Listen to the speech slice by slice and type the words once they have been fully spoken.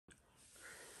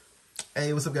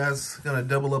Hey, what's up, guys? Gonna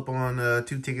double up on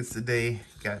 2 tickets today.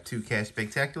 Got 2 cash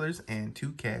spectaculars and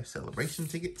 2 cash celebration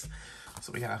tickets.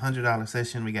 So we got a $100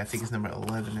 session. We got tickets number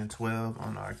 11 and 12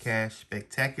 on our cash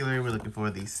spectacular. We're looking for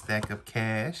the stack of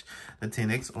cash, the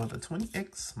 10x or the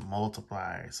 20x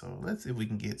multiplier. So let's see if we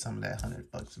can get some of that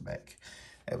 $100 back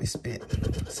that we spent.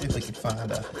 Let's see if we can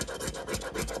find a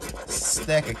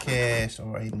stack of cash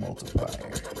or a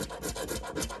multiplier.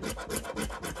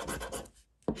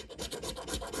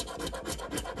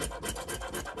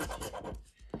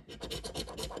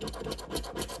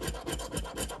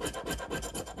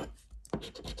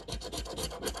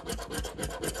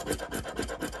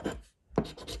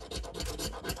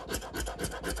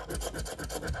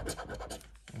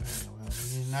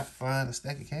 Not find a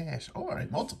stack of cash or a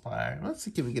multiplier. Let's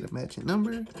see, can we get a matching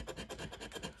number?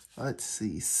 Let's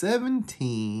see,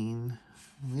 17.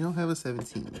 We don't have a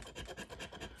 17.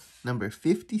 Number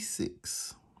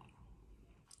 56.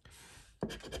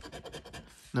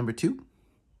 Number 2.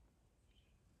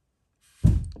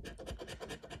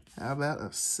 How about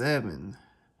a 7?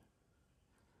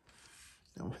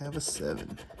 Don't have a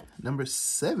 7. Number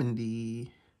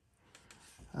 70.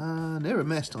 Never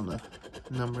matched on the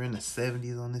number in the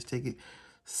 70s on this ticket.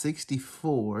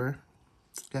 64.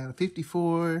 Got a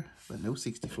 54, but no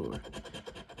 64.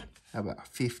 How about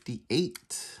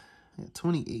 58? Yeah,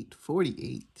 28,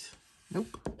 48.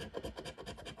 Nope.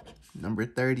 Number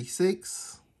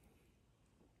 36.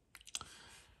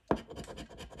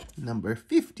 Number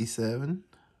 57.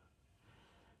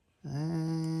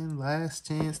 And last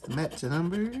chance to match a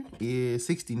number is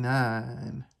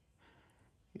 69.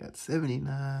 Got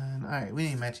 79. All right, we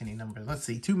didn't match any numbers. Let's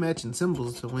see, 2 matching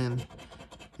symbols to win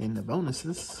in the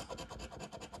bonuses.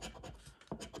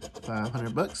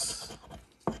 $500.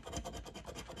 All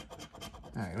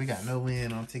right, we got no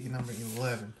win on ticket number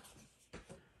 11.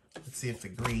 Let's see if the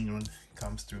green one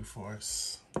comes through for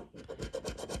us.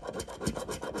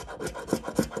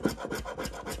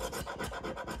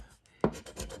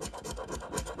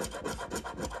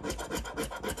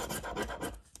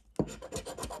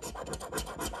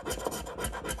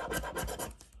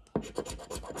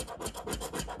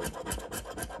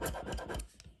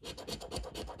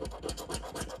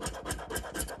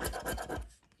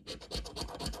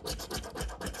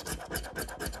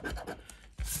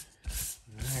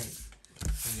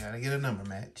 Gotta get a number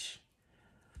match.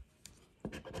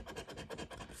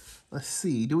 Let's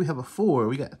see. Do we have a 4?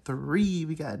 We got 3.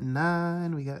 We got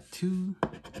 9. We got 2.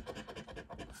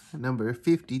 Number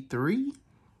 53.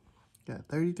 Got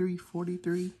 33,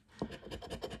 43.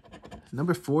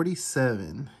 Number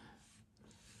 47.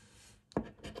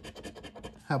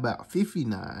 How about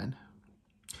 59?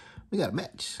 We got a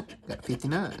match. Got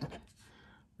 59.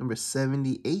 Number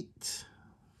 78.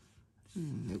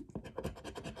 Nope.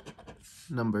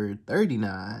 Number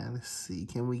 39. Let's see.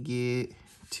 Can we get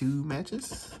 2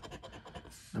 matches?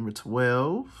 Number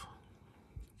 12.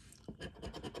 How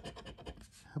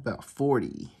about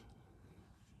 40?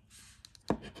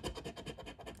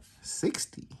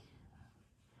 60.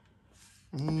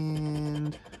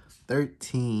 And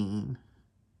 13.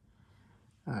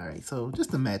 All right. So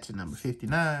just a match at number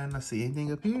 59. Let's see.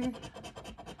 Anything up here?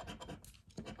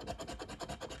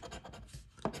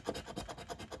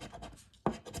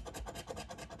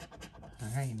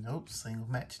 Alright, nope, single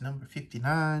match number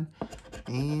 59.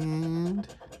 And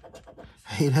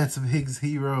hey, that's a big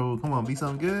 0. Come on, be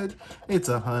something good. It's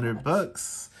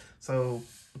 $100. So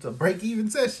it's a break-even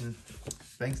session.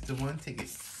 Thanks to 1 ticket.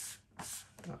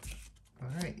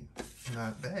 Alright,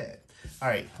 not bad.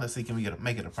 Alright, let's see, can we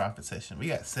make it a profit session? We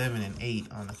got 7 and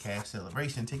 8 on the cash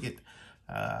celebration ticket.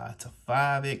 It's a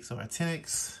 5x or a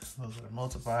 10x. Those are the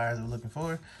multipliers we're looking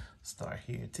for. Start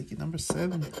here, ticket number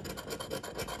 7.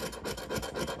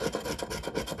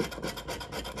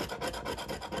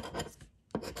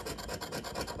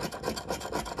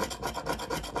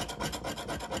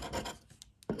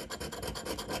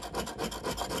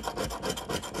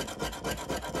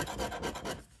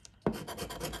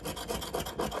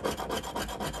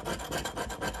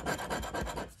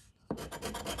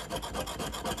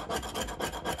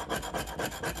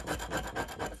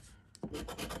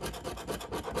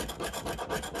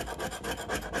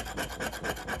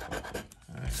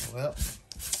 Well,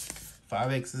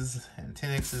 5x's and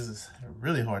 10x's is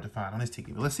really hard to find on this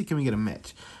ticket. But let's see, can we get a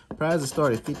match? Prizes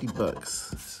start at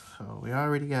 $50. So we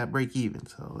already got break even.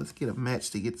 So let's get a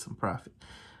match to get some profit.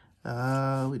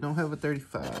 We don't have a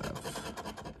 35.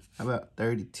 How about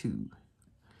 32?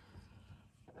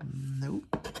 Nope.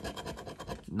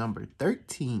 Number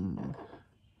 13.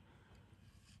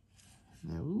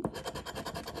 Nope.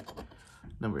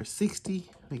 Number 60.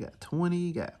 We got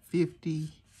 20, got 50.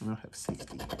 We don't have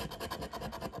 60.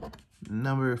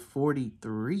 Number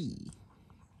 43.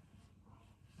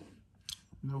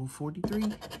 No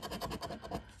 43.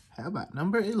 How about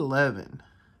number 11?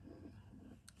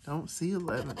 Don't see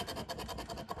 11.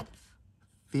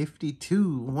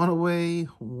 52. One away,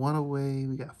 one away.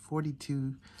 We got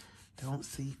 42. Don't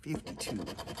see 52.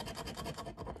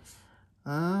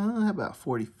 How about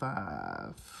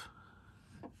 45?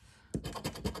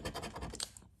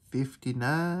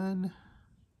 59.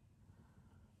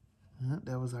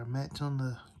 That was our match on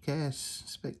the cash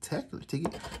spectacular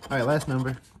ticket. All right, last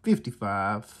number,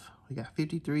 55. We got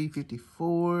 53,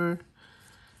 54.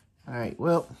 All right,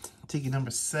 well, ticket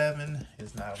number 7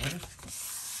 is not a winner.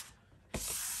 We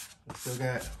still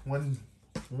got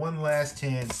one last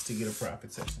chance to get a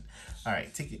profit section. All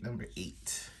right, ticket number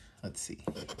 8. Let's see.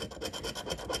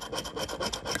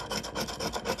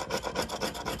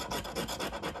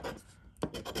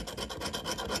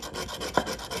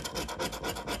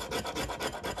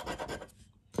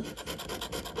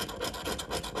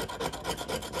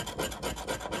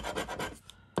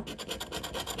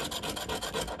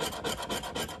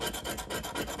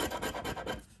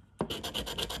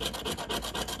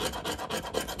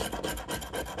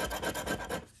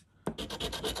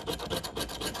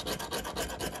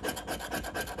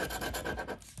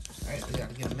 We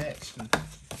gotta get a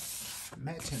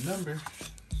matching number.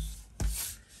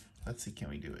 Let's see, can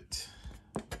we do it?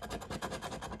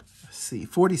 Let's see,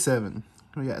 47.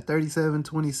 We got 37,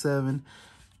 27.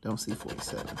 Don't see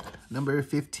 47. Number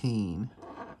 15.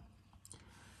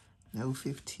 No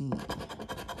 15.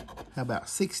 How about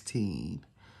 16?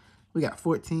 We got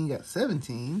 14, got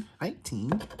 17,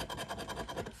 19.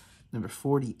 Number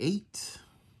 48.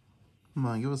 Come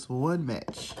on, give us one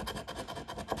match.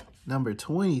 Number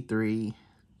 23.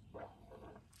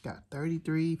 Got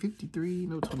 33, 53,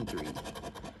 no 23.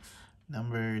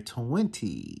 Number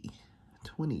 20.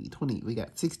 20. We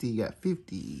got 60, got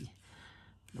 50.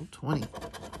 No 20.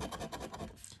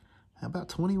 How about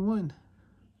 21?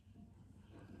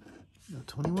 No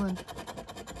 21.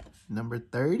 Number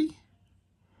 30.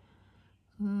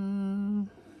 Nope.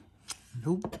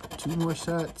 2 more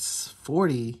shots.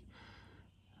 40.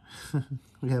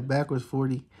 We have backwards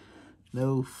 40.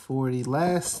 No 40.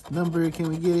 Last number, can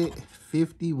we get it?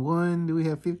 51. Do we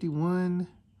have 51?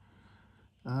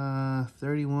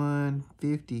 31,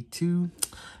 52.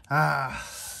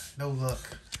 No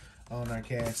luck on our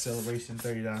cash celebration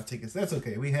 $30 tickets. That's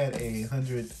okay. We had a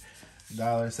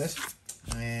 $100 session,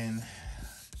 and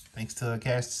thanks to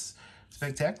Cash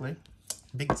Spectacular,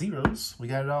 big zeros, we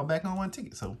got it all back on one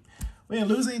ticket. So we didn't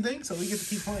lose anything, so we get to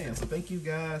keep playing. So thank you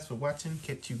guys for watching.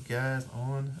 Catch you guys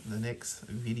on the next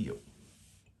video.